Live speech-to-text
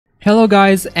Hello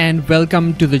guys and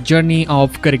welcome to the journey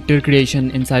of character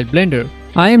creation inside Blender.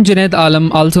 I am Junaid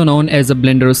Alam, also known as a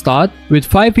Blender Ustad, with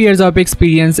 5 years of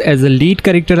experience as a lead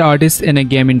character artist in a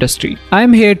game industry. I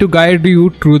am here to guide you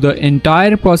through the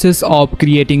entire process of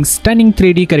creating stunning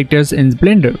 3D characters in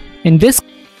Blender. In this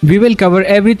we will cover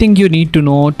everything you need to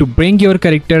know to bring your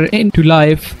character into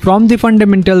life, from the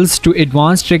fundamentals to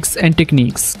advanced tricks and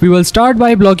techniques. We will start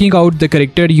by blocking out the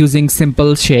character using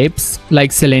simple shapes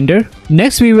like cylinder.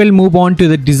 Next we will move on to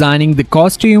the designing the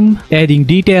costume, adding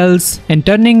details and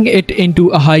turning it into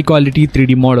a high quality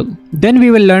 3D model. Then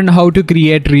we will learn how to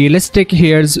create realistic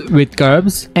hairs with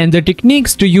curves and the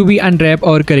techniques to UV unwrap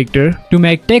our character to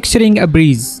make texturing a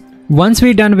breeze. Once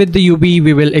we're done with the UV,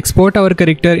 we will export our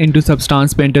character into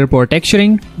Substance Painter for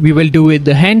texturing. We will do with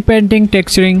the hand painting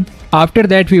texturing. After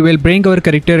that we will bring our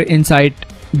character inside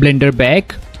Blender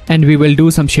back and we will do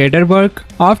some shader work.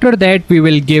 After that we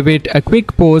will give it a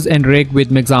quick pose and rig with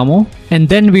Mixamo. And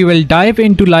then we will dive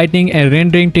into lighting and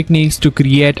rendering techniques to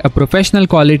create a professional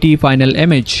quality final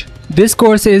image. This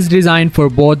course is designed for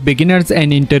both beginners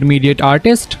and intermediate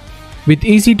artists with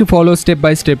easy to follow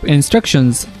step-by-step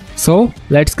instructions. So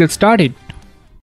let's get started.